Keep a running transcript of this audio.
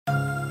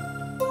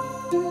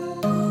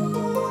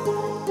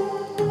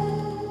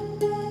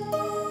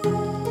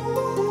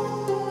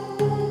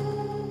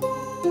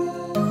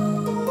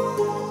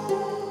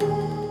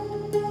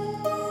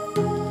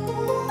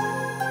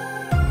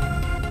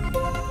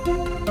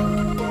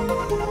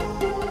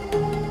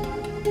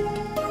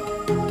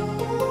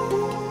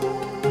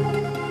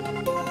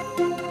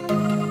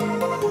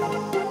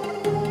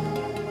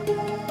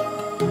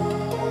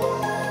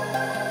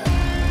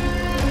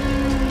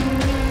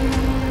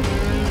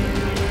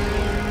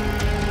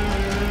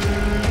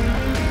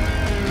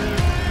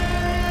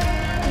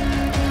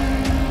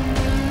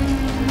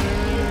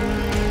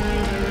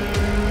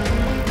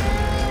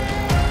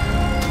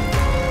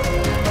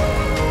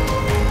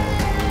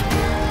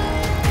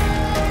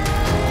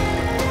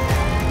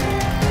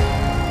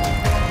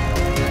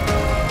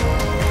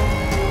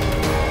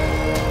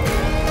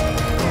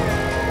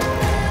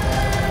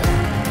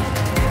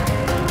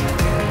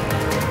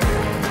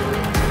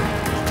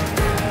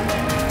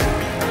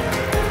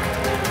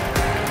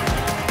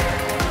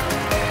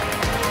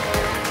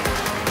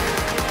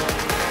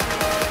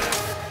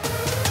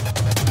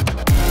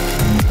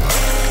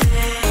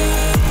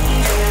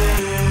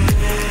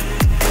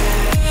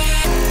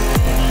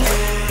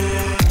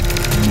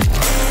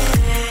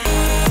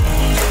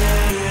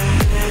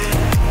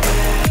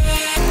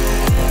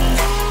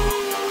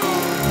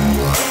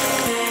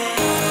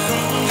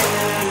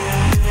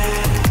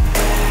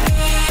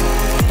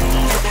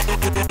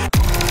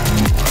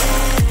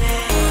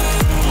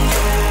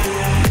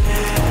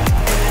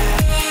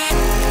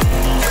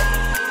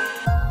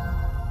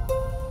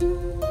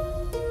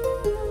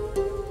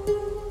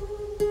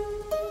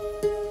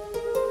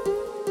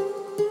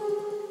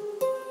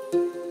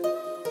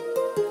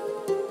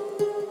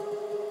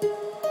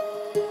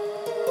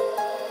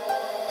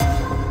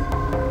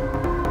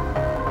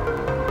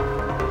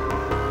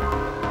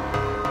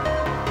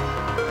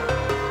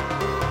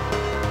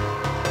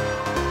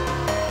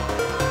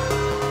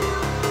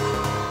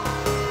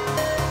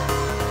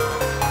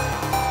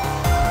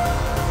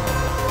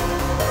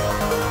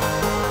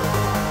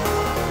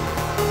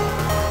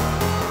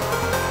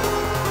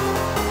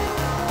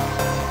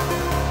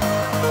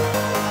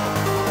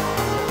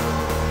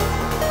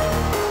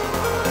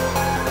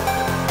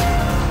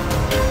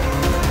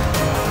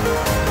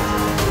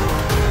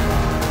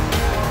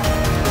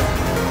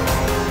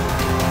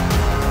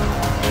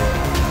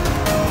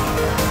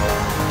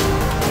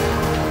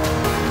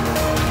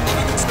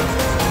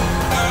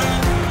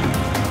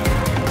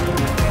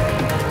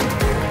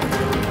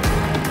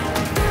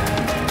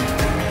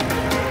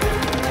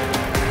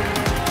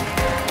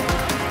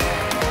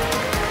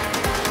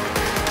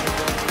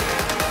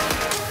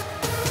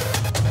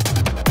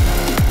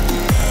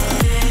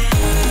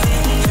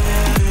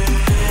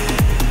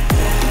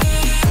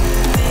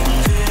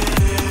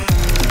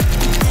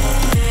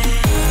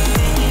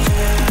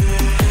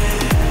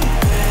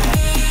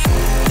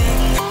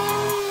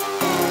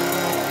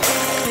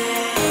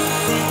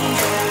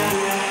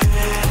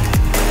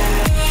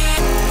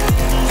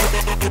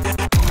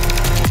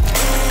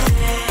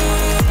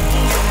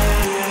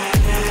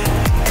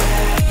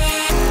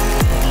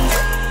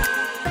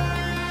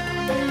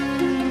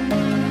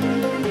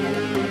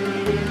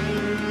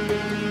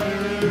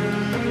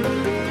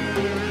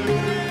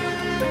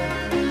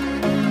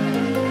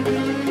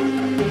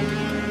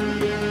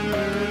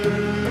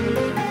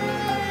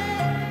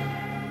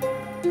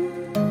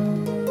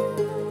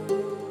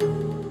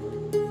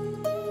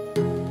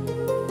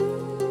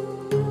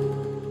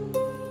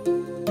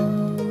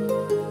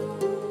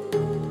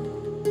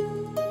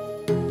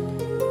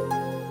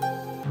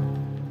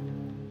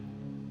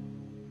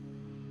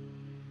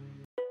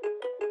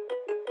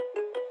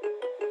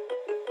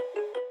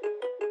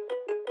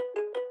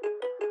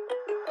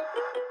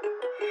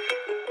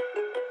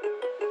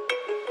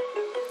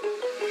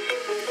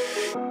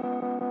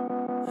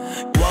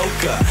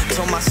woke up,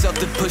 told myself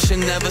to push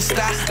and never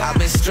stop. I've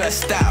been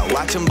stressed out,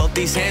 watching both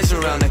these hands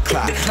around the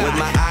clock. With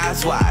my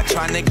eyes wide,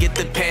 trying to get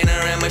the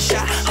panorama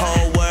shot.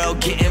 Whole world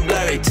getting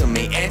blurry to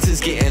me,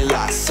 answers getting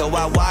lost. So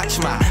I watch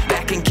my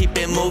back and keep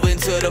it moving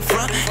to the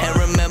front. And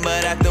remember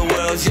that the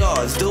world's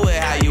yours, do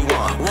it how you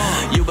want.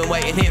 You've been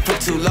waiting here for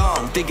too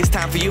long, think it's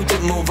time for you to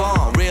move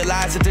on.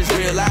 Realize that there's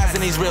real lies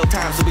in these real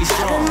times to be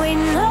strong. I've been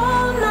waiting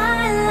all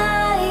my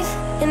life,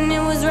 and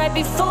it was right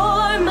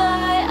before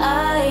my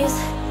eyes.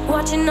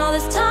 Watching all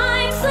this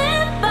time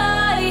slip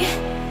by,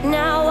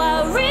 now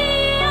I realize.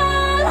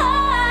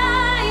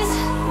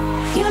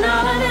 You know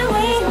I've been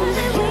waiting,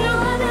 you know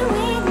I've been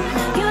waiting,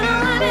 you know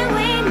I've been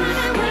waiting,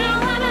 you know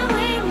I've been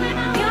waiting,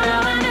 you know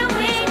I've been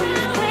waiting,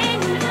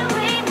 waiting.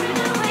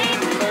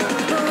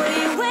 But will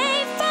you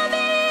wait for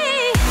me?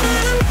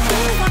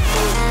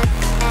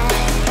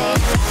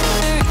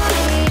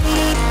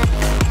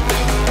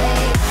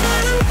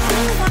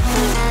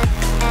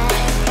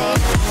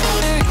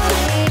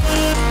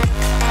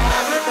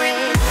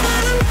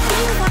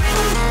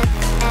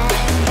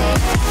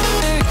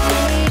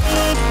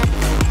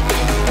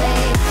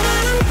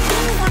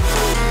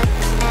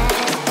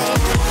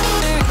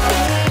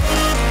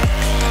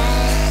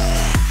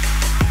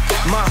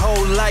 My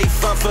whole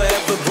life I'm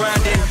forever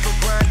grinding,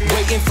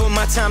 waiting for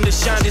my time to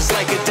shine just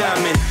like a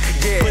diamond.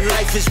 When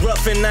life is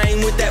rough and I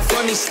ain't with that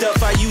funny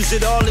stuff, I use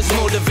it all as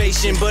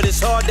motivation, but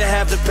it's hard to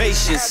have the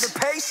patience.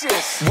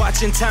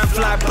 Watching time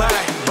fly by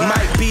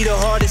might be the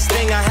hardest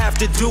thing I have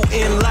to do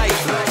in life.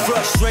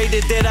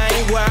 Frustrated that I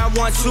ain't where I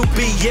want to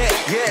be yet,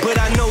 but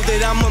I know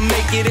that I'ma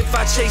make it if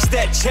I chase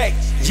that check,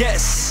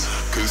 yes.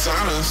 Cause I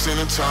done seen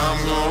the time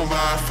go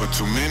by for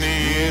too many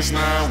years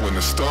now when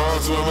the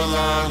stars were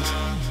aligned.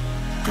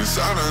 Cause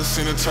I done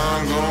seen the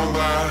time go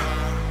by.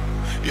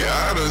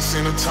 Yeah, I done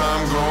seen the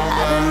time go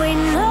by. I've been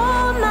waiting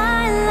all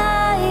my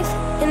life,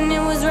 and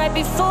it was right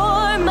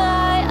before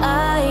my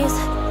eyes.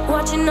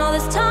 Watching all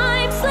this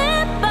time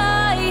slip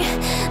by,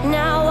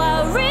 now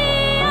I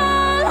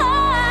realize.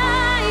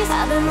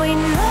 I've been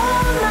waiting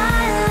all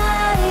my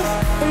life,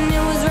 and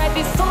it was right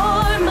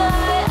before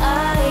my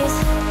eyes.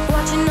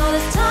 Watching all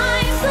this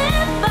time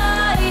slip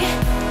by,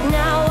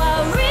 now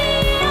I realize.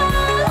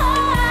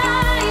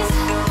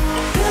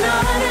 You know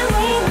I've been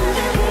waiting,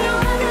 you know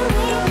I've been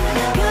waiting,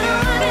 you know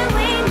I've been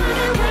waiting,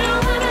 you know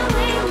I've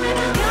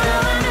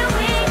been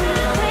waiting, you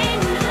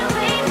know I've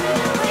been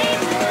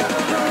waiting.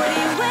 But will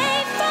you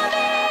wait for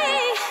me?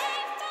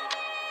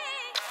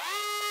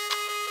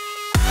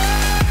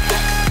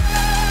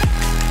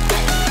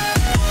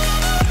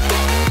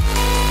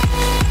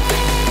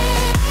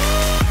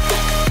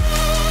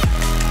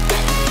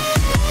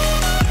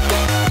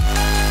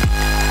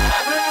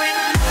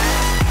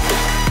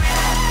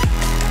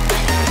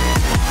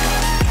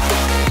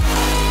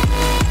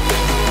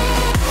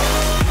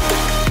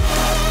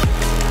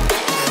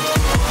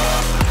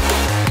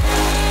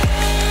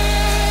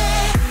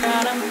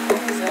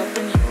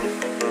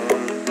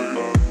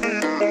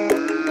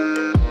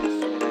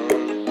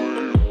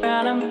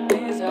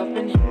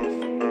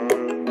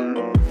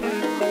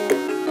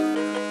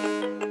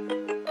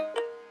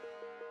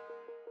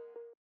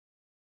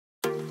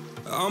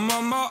 I'm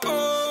on my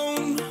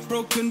own,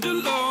 broken and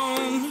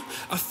alone.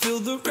 I feel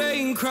the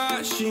rain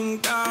crashing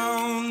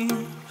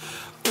down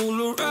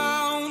all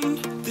around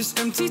this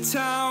empty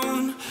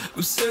town.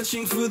 I'm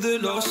searching for the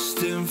lost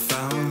and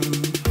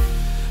found,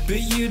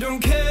 but you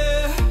don't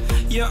care,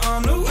 you're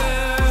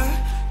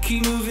unaware.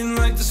 Keep moving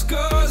like the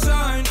scars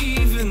aren't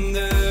even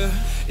there.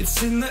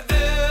 It's in the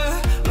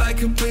air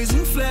like a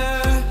blazing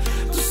flare.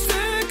 Don't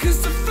stare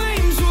 'cause the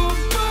flames will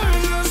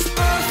burn us.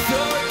 I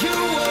thought you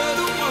were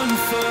the one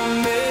for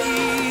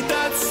me,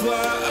 that's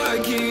why I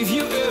gave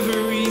you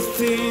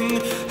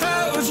everything.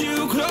 Held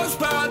you close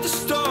by the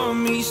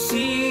stormy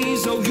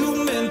seas. Oh, you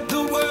meant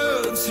the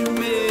world to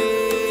me.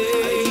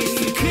 I used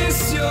to kiss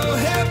your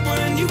head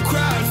when you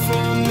cried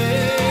for me,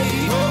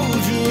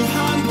 hold your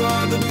hand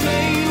while the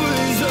pain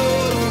was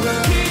over,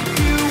 keep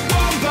you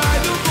warm by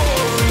the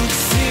roaring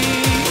sea.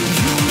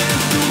 You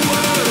meant the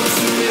world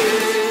to me.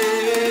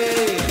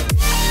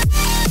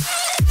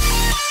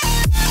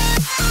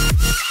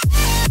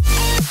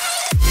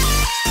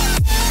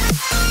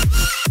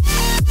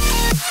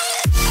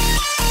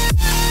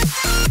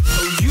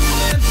 Oh, you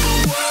meant the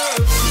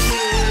world to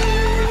me.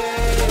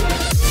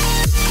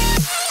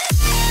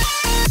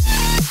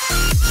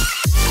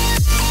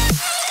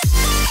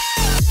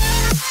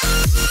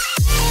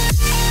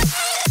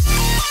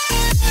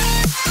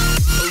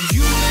 Oh,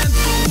 you meant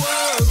the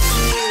world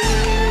to me.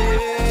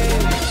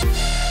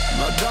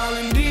 My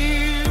darling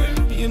dear,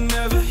 you're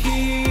never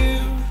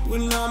here.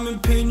 When I'm in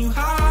pain, you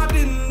hide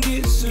and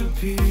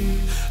disappear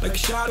like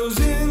shadows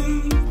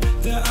in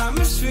the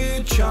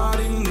atmosphere,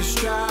 charting the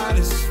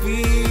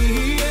stratosphere.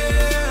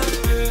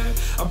 Yeah.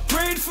 I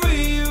prayed for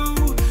you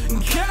and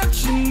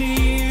kept you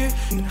near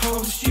in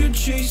hopes you'd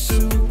chase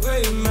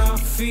away my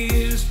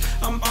fears.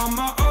 I'm on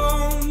my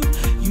own,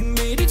 you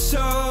made it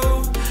so,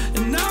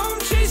 and now I'm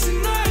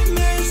chasing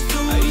nightmares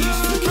too. I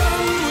used to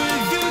run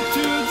with you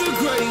through the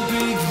great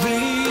big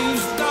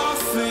leaves,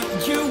 laugh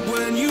at you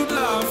when you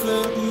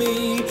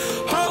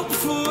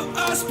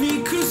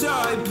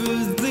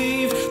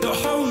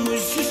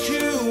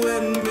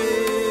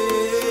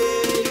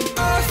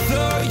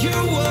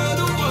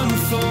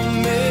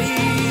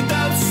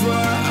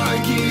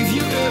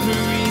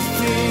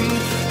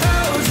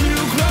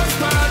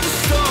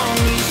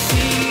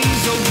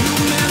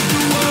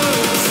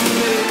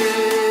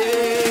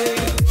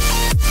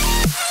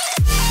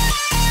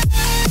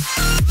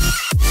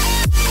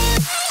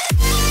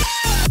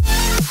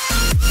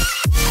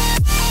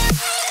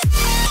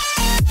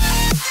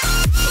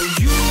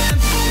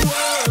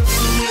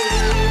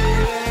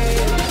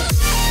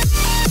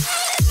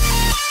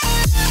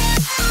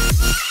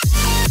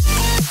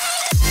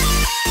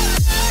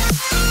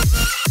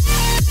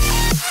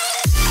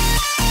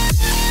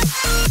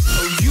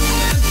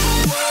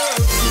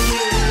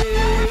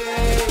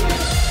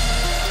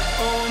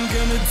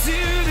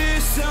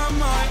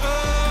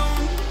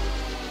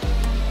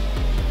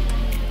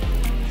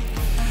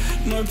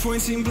No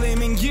point in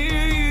blaming you,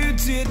 you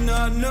did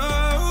not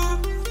know.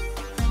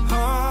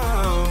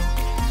 Oh.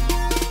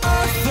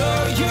 I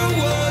thought you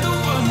were the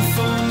one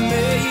for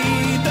me,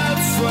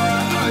 that's why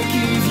I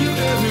give you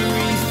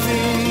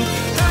everything.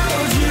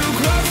 Held you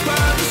close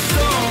by the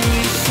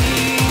stormy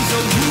seas,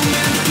 oh, you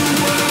meant the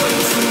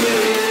world to me.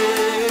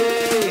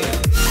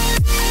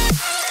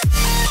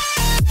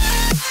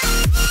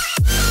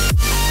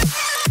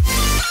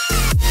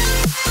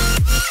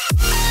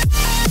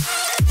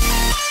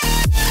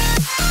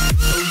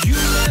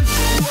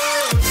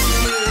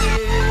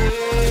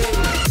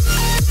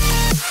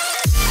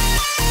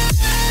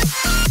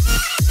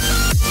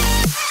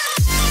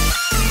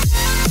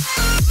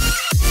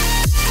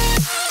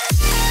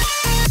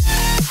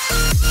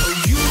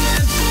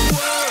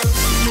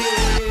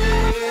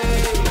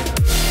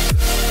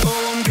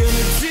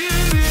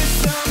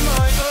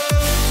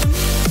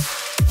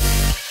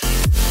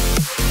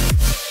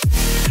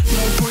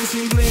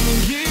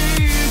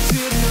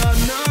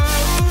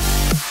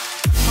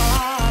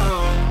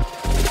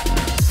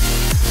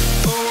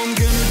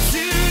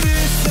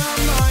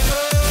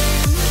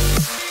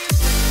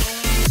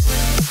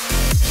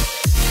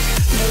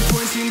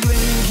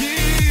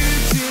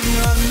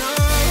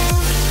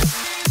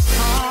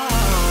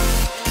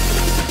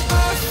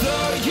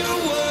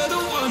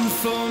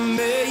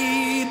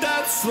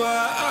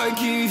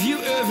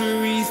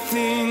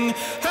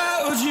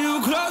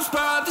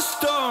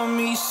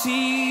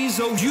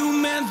 Oh, you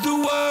meant the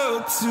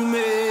world to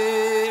me.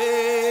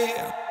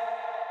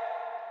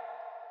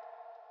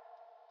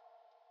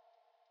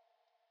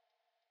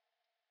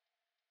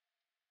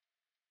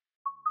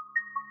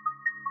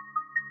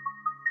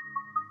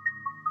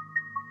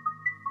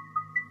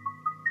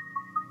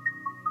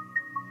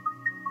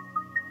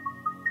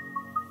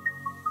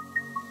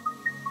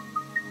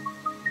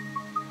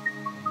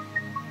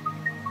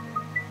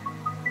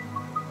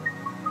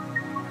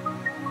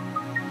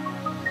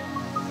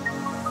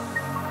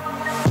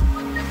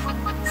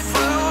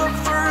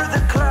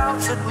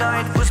 At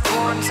night was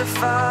born to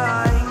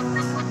find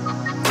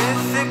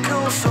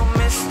mythical, so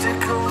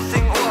mystical,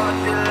 think what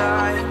you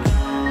like.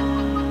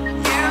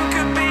 You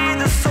could be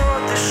the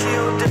sword, the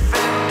shield,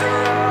 defender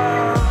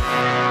of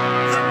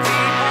the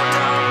people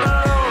down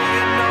below.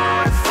 You know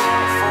I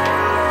fall for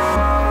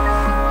love.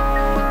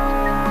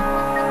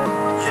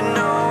 You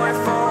know I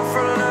fall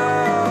for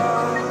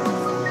love.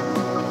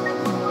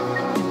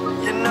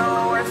 You know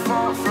I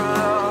fall for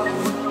love.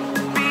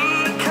 Be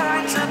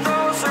kind to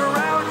those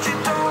around you,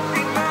 don't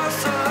be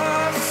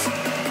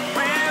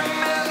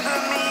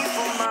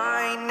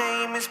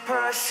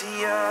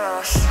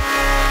Perseus.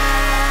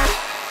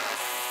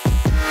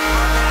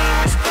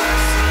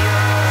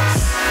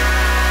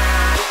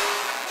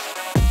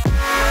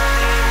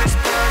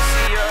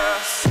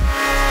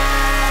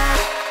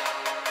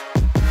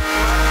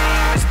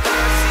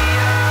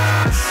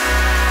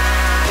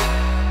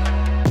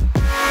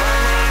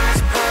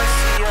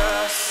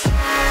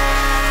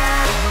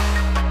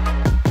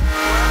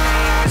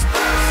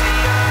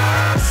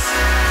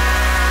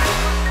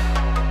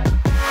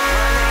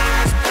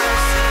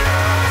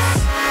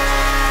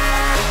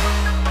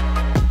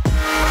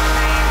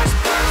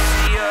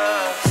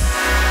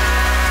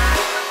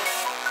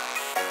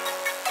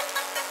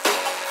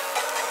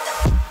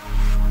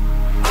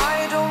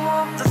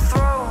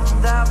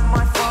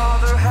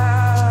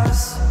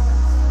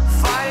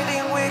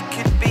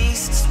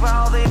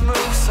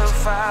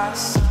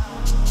 Fast.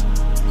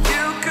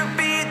 You could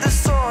be the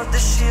sword, the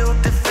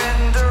shield,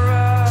 defender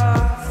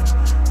of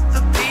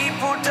the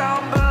people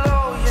down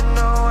below. You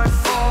know I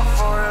fall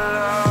for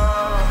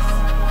love.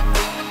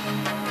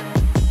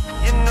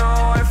 You know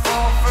I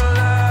fall for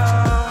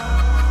love.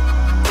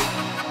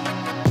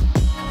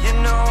 You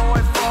know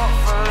I fall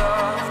for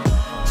love.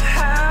 To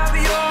have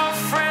your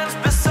friends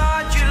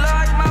beside you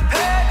like my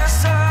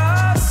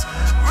Pegasus.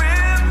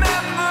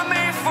 Remember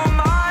me, for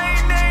my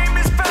name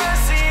is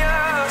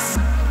Perseus.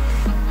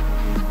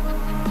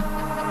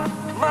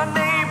 My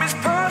name is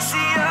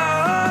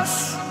Perseus.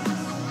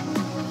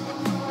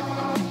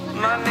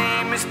 My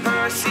name is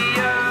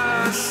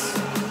Perseus.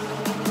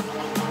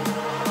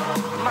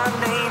 My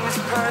name is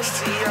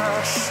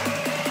Perseus.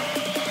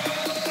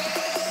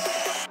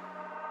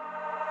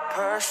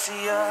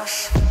 Perseus.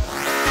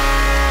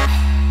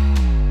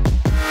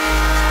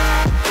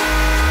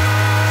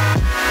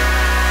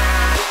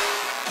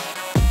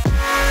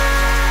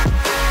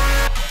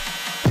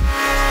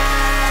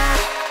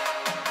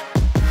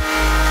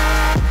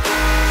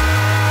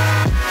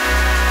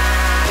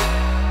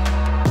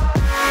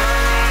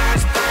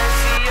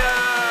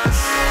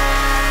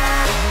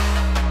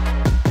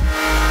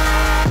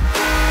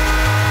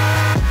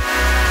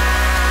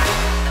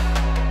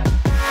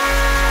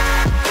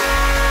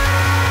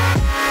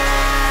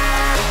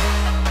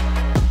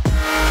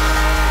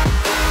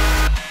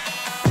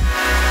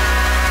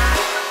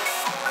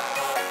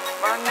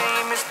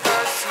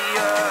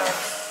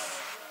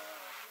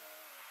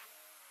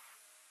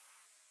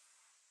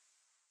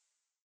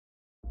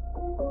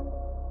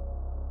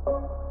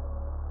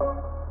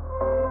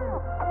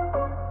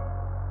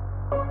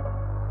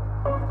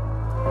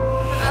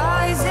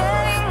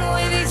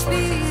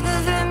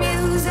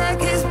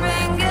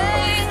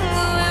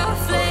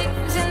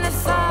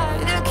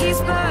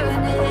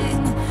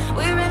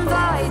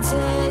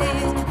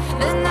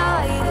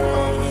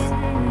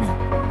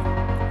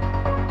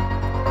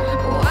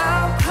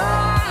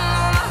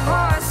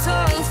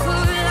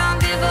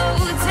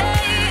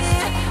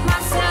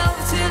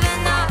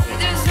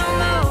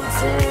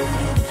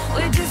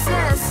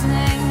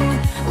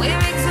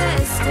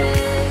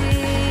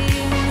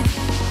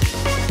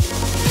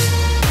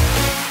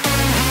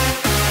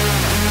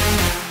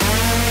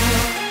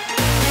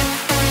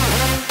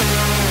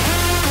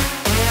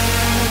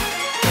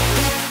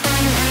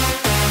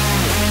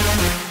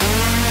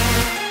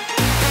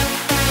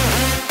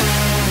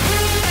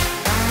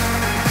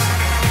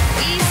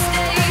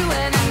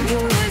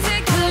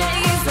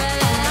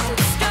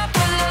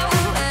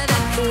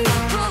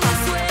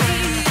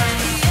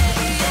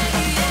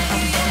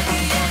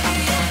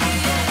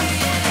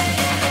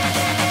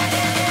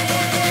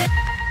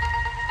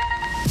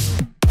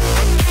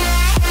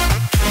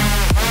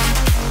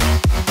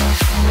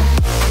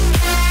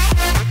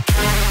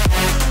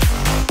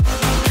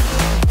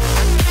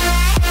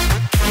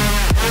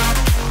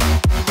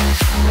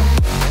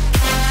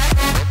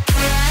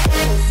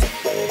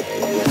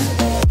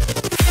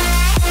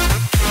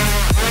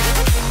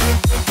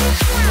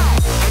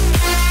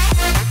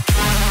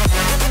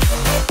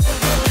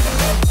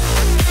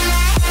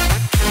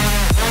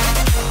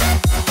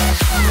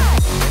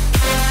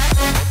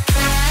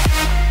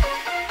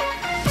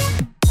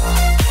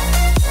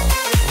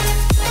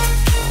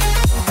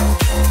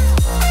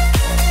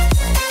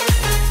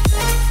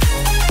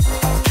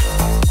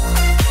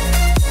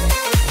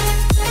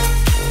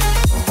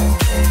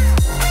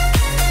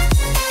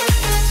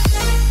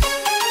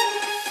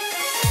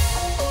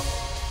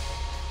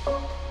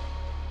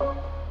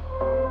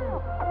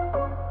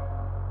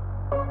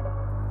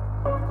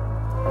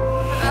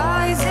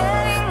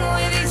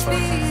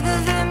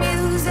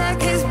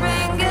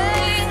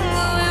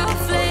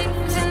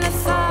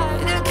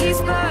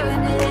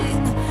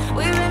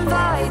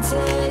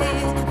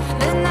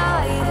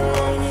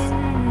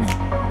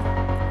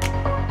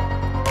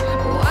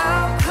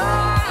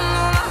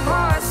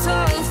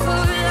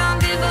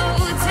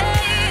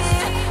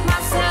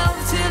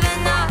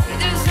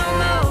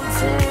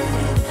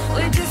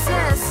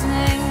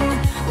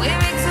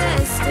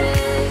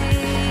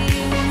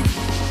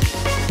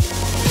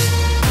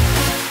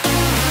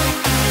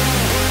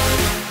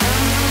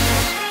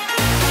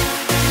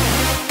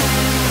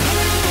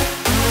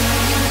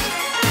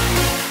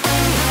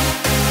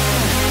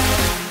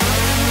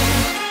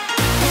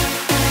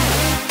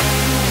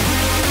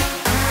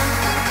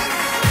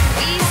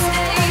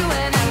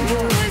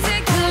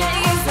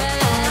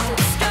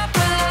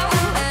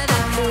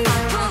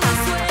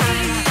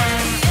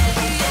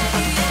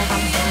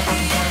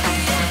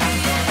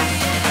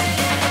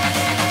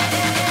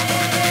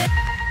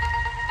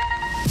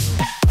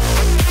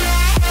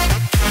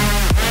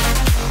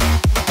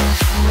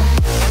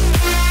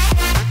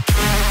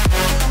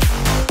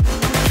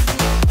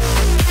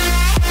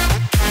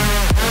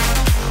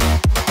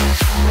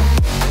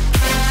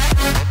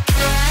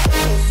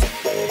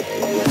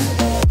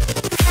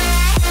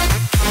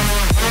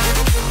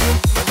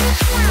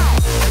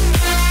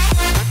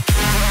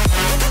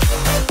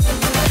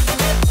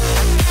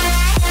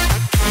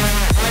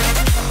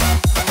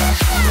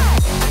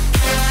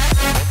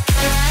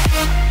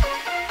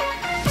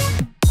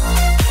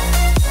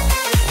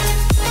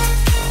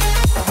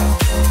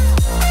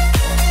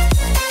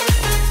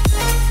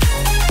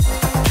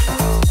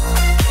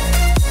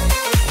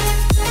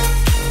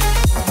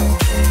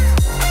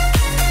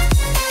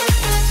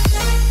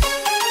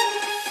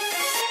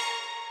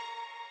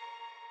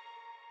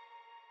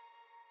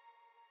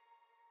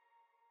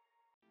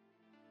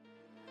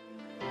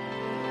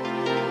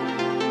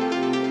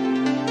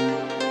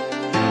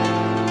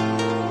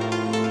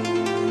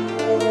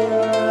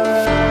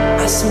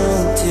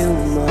 smoke too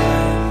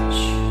much,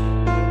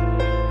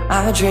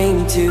 I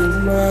drink too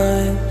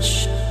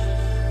much.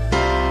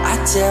 I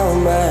tell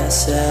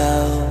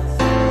myself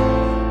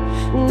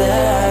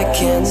that I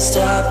can't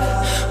stop.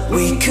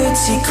 We could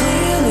see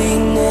clearly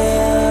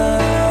now.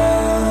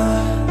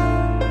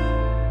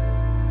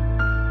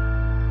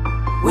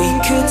 We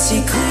could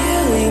see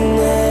clearly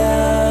now.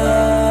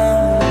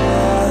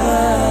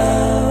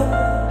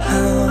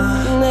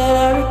 That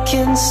I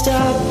can't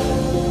stop.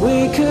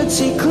 We could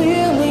see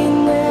clearly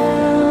now.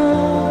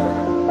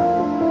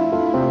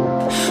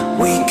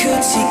 We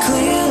could see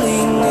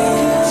clearly now.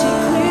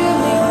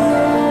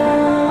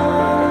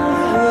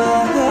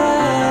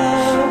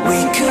 We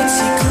could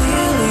see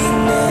clearly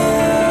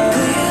now.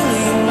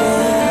 Clearly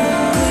now.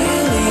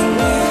 Clearly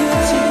now.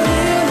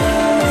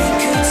 We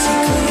could see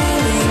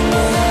clearly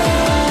now.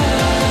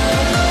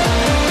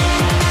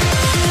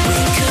 We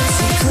could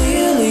see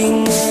clearly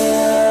now.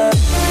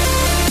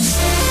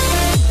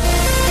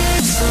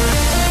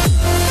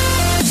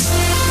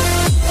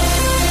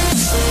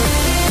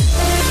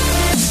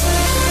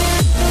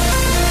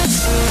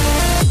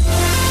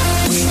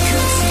 We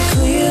could see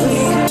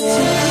clearly now.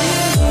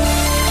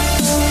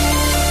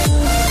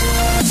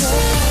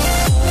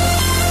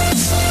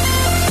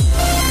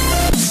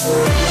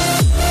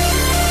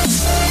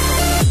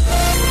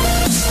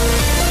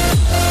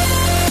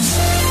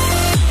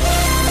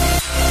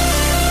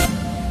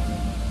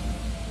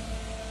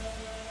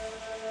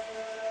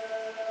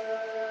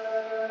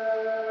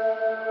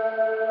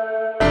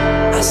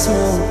 I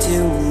smoke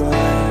too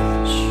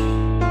much,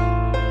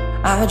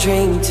 I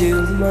drink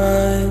too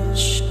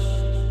much.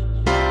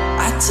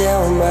 I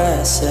tell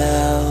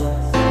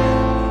myself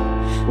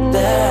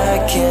that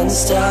I can't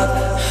stop.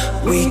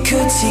 We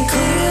could see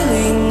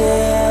clearly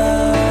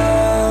now.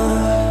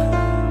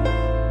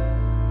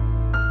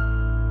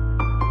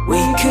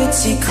 We could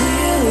see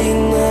clearly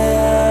now.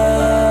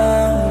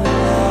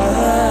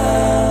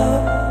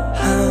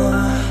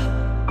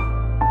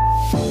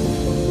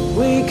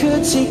 We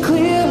could see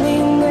clearly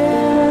now.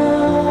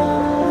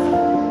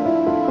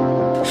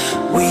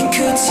 We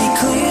could see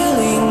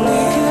clearly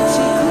now.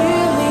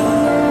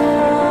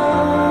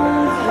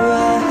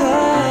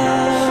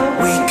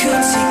 We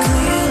could see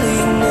clearly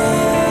now.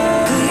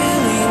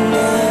 Clearly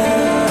now.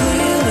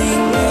 Clearly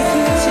now.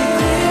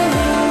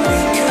 We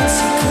could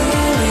see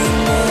clearly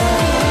now.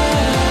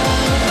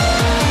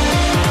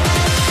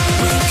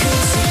 We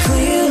could see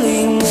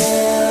clearly now.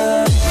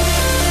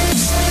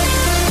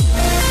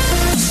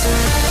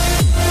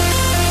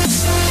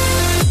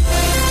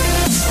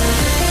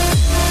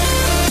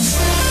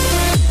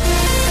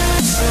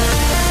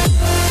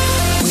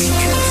 We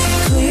could see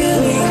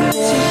clearly now.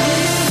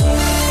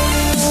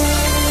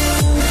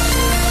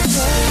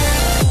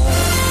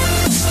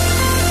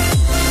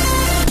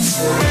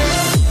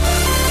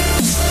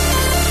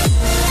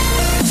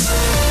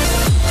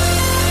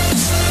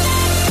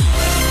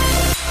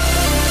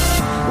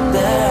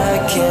 That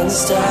I can't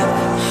stop.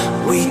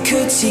 We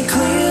could see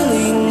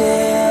clearly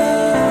now.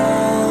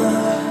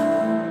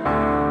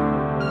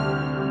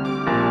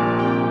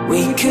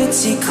 We could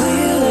see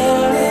clearly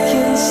now. I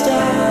can't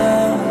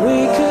stop. We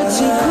could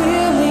see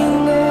clearly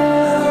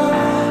now.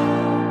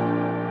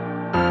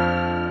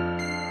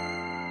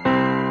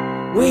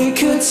 We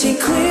could see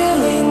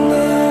clearly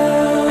now.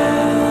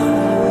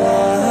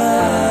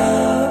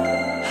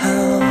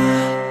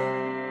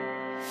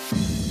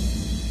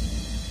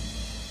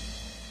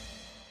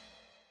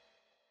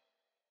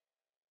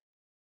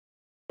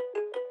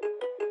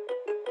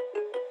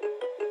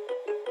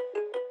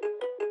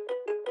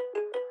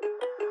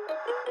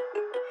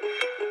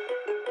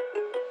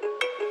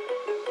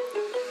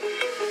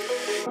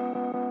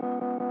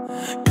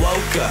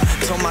 Woke up,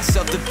 told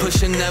myself to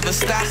push and never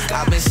stop.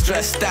 I've been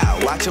stressed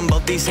out, watching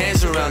both these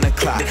hands around the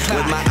clock.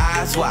 With my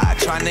eyes wide,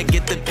 trying to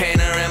get the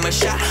panorama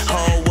shot.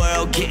 Whole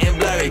world getting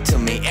blurry to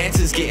me,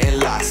 answers getting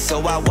lost.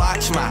 So I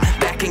watch my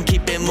back and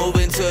keep it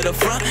moving to the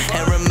front.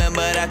 And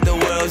remember that the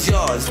world's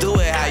yours, do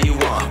it how you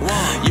want.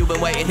 You've been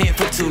waiting here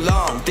for too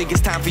long, think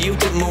it's time for you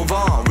to move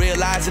on.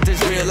 Realize that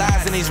there's real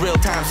lies in these real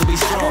times to be I've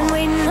strong. been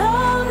waiting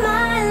all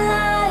my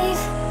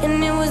life,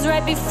 and it was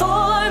right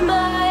before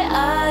my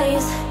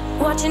eyes.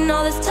 Watching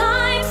all this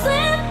time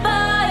slip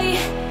by,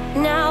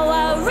 now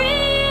I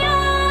realize.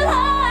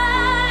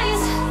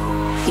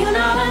 You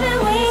know I've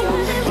been waiting,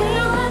 you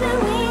know I've been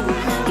waiting,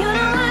 you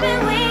know I've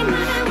been waiting,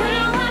 you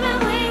know I've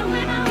been waiting,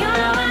 you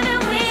know I've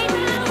been waiting,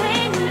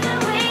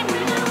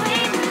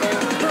 waiting.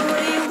 But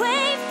will you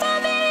wait for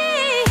me?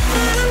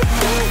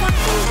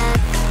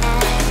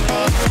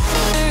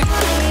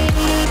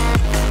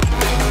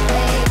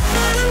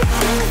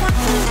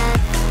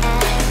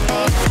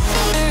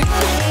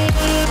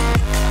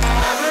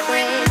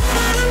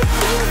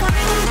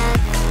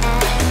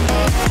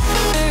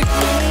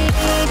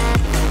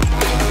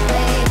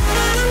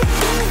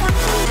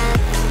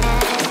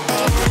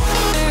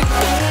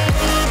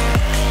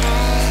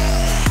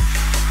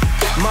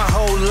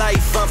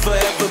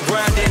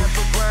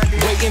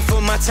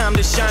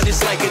 shine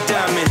just like a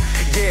diamond.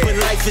 But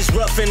life is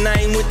rough and I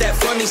ain't with that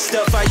funny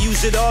stuff. I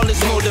use it all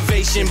as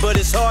motivation, but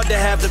it's hard to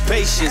have the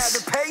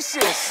patience.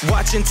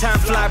 Watching time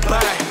fly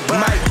by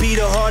might be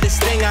the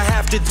hardest thing I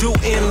have to do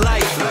in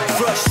life.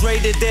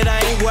 Frustrated that I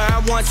ain't where I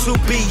want to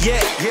be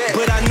yet,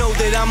 but I know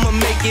that I'ma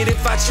make it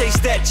if I chase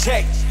that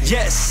check.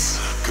 Yes.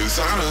 Cause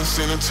I done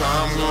seen the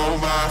time go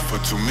by for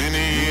too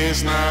many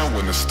years now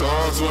when the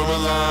stars were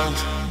aligned.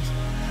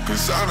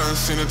 Cause I done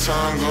seen the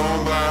time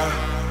go by.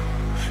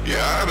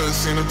 Yeah, I done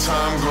seen the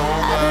time go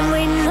by. I've been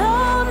waiting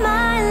all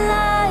my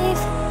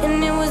life,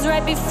 and it was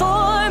right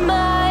before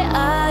my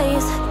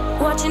eyes.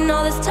 Watching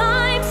all this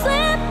time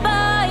slip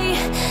by,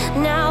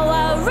 now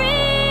I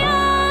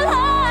realize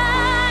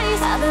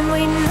I've been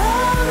waiting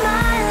all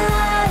my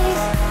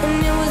life,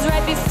 and it was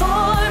right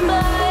before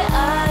my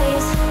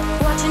eyes.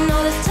 Watching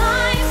all this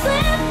time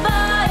slip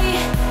by,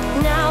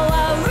 now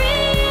I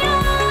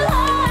realize.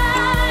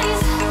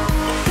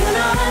 You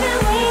know I've been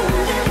waiting,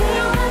 you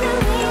know I've been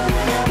waiting,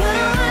 you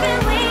know I've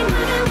been waiting,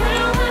 you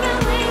know I've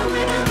been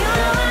waiting, you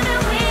know I've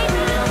been waiting,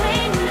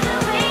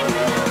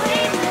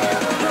 waiting.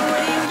 But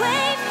will you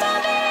wait for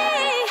me?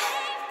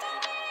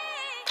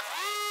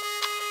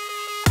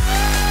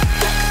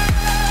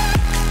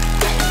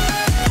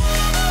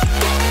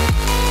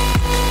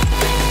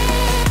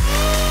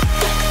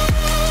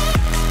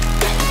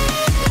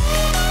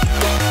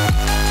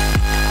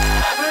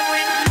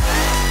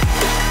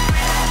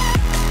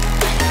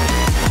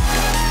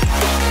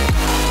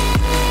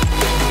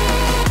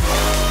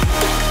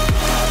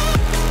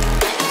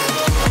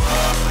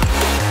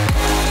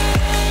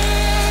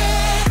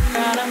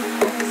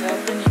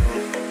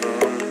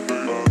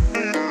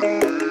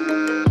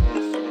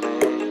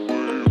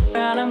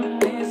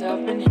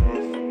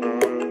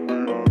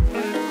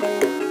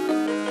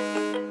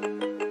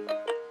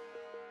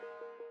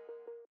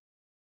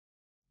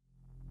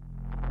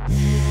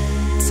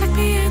 Take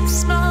me in the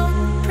smoke,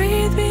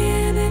 breathe me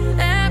in and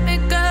let me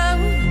go.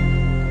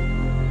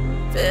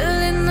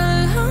 Filling the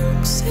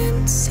lungs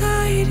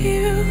inside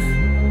you,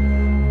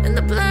 and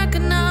the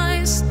blackened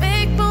eyes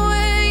make my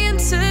way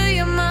into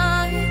your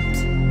mind.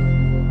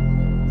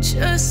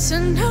 Just to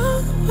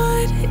know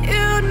what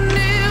you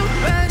knew.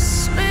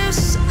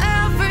 Restless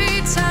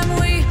every time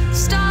we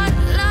start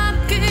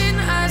locking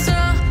eyes.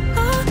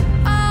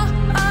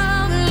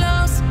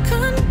 Lost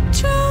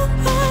control.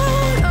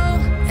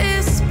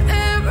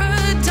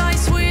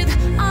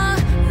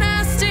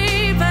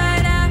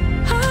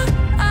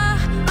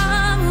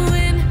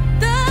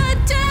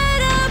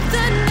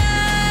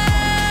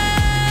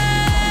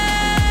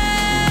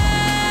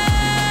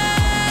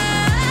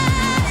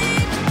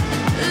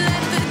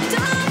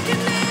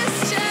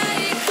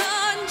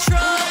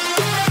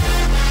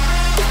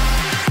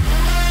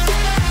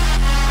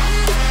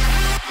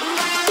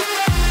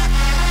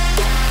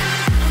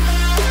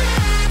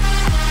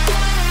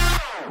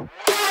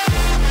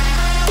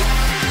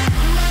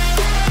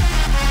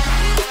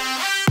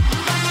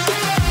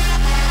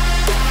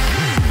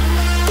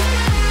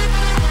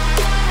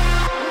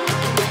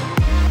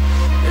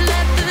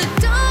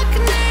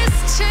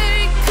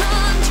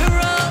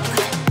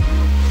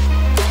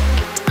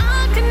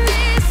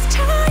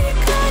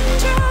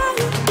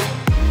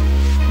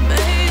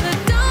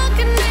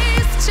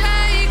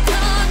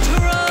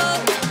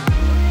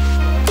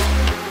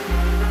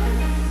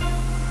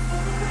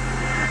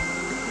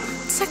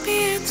 Take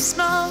me in the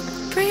smoke,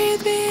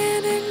 breathe me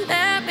in and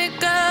let me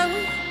go.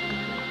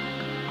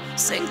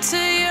 Sink to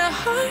your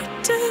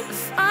heart to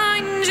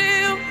find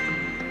you.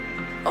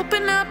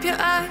 Open up your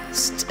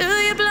eyes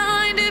till you're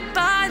blinded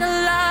by the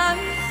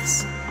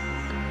lies,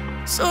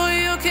 so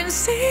you can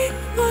see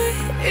what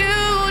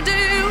you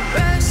do.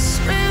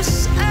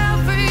 Restless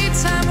every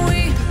time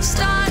we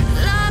start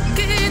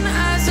locking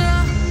eyes.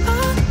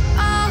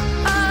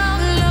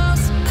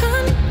 Lost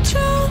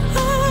control.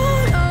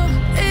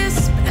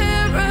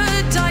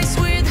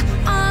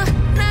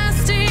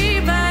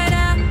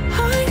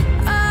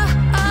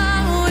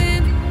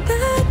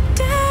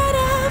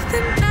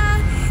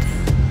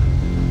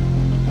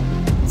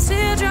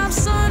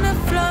 Teardrops on the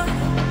floor.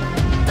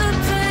 The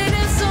pain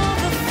is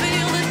over.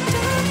 Feel the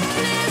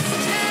darkness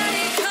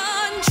take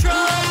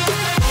control.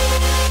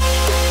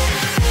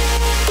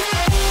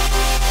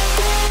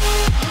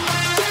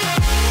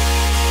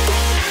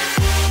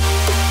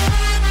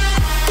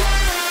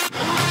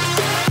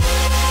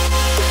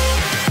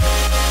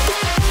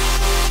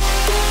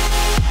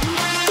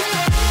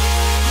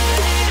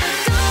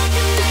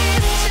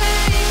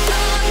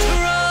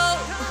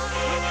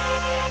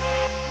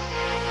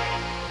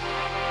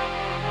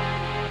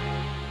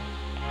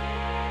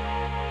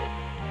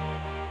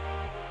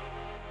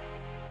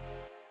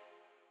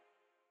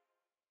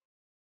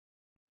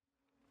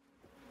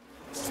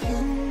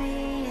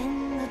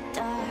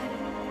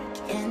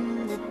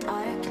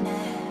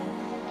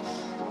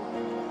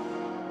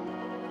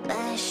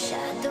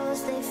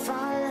 Shadows, they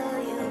follow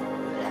you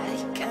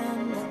like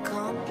an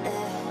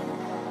accomplice.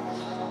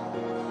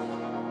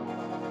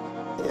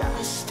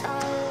 Lost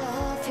all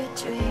of your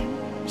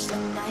dreams, the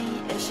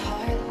night is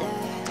harder.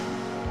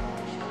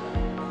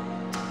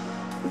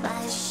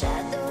 My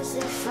shadows,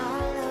 they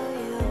follow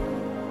you.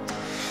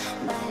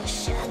 My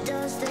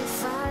shadows, they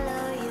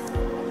follow you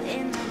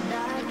in the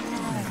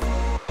darkness.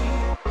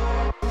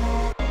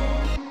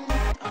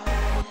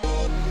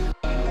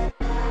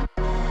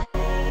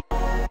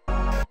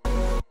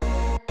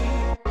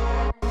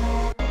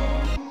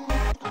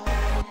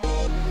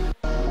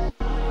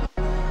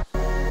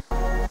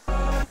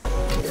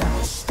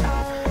 Lost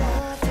all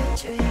of your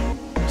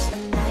dreams, the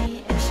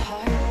night is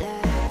harder.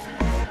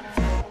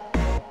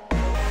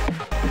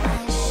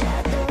 My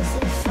shadows,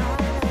 they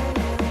follow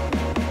you.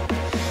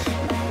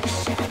 My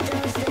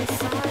shadows, they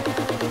follow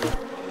you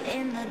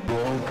in the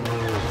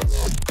darkness.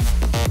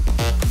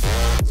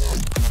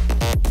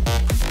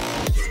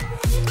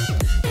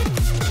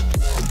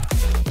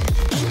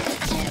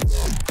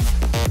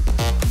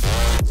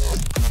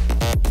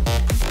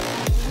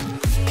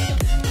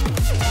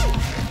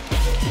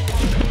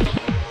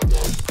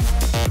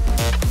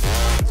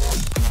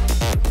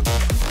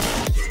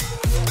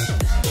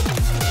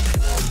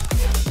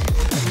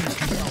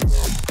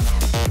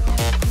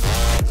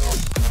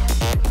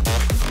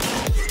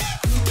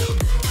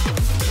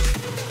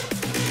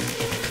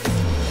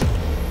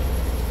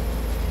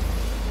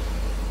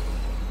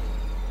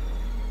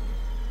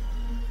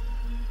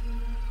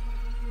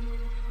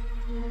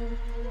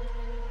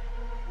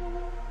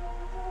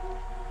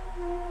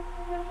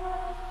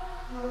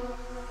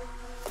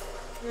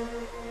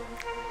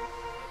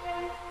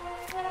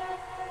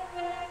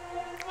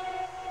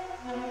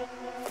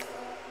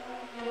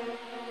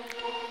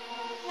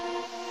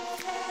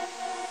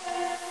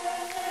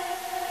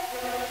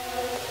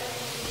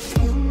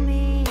 Feel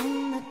me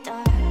in the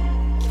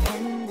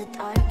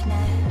darkness.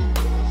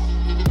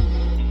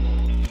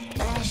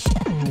 My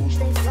shadows,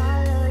 they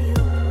follow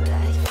you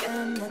like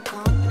in the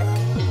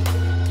gauntlet.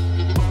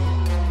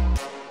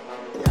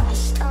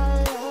 Lost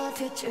all of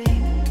your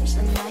dreams,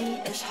 the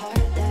night is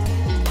harder.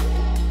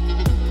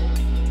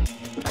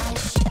 My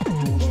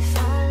shadows, they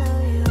follow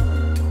you.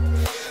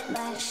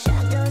 My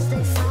shadows,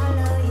 they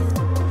follow you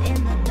in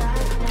the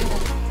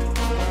darkness.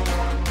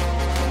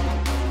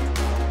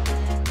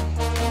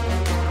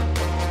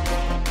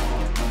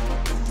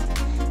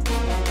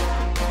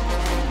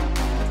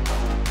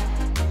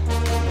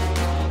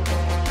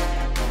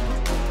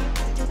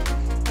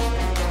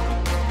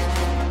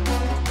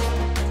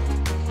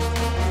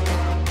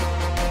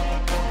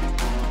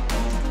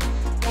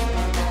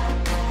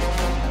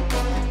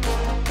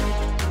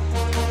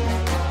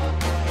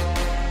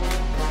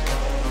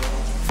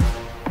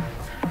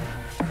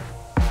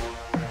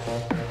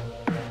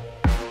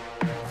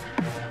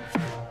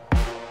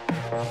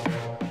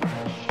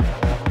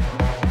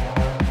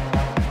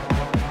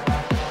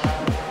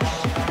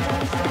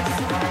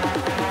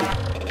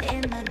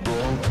 In the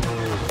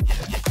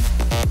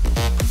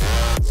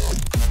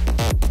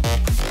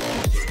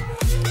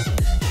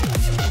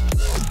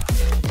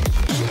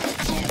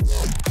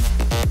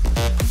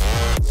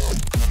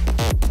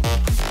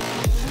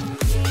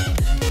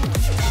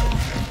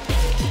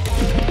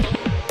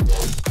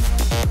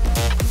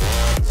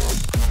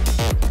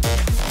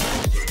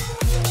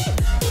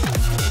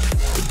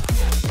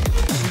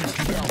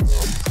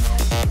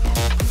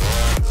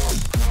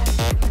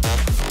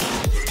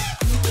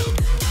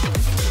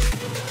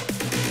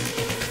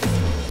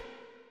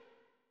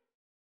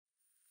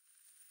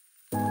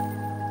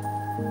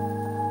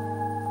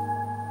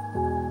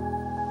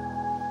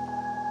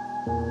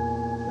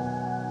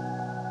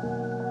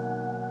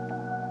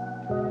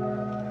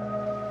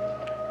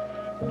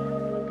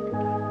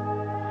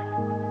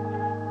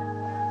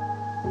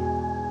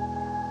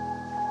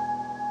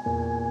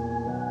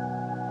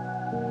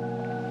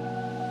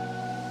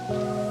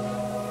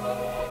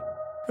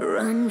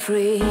Run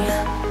free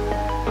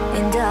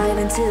and dive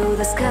into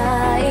the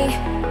sky.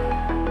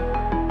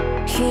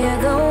 Hear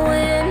the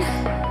wind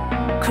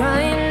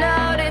crying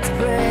out its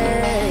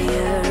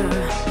prayer.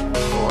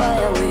 Why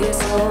are we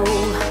so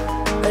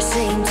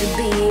ashamed to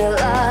be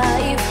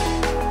alive?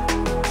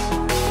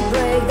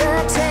 Break the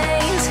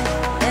chains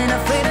and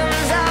our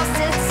freedom's ours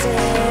to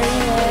take.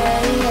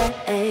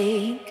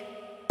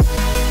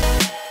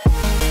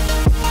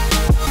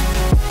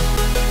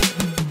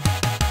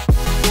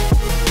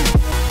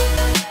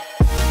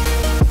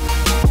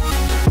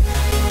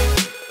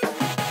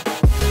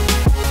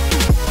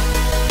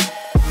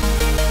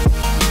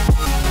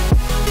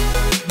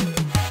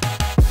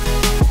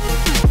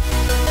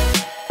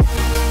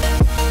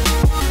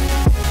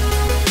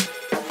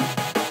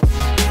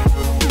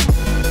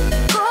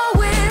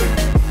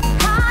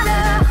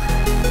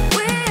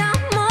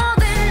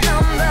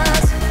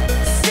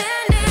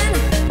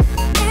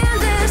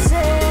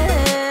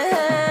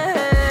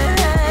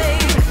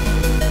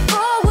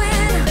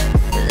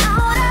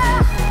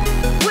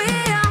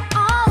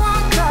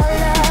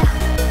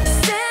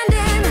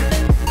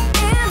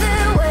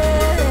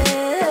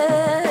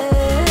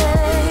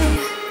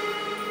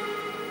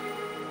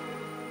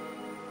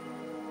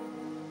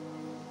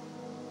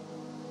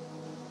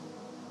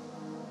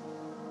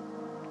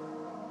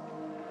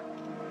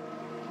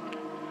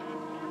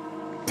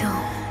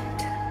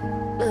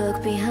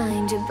 Look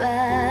behind your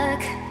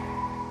back.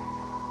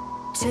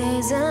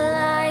 chase a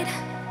light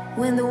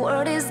when the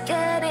world is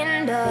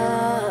getting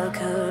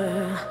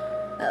darker.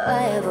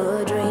 I have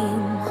a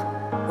dream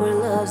where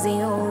love's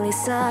the only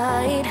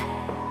side.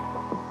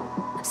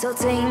 So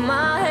take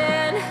my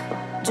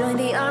hand, join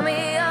the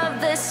army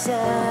of the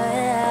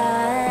sun.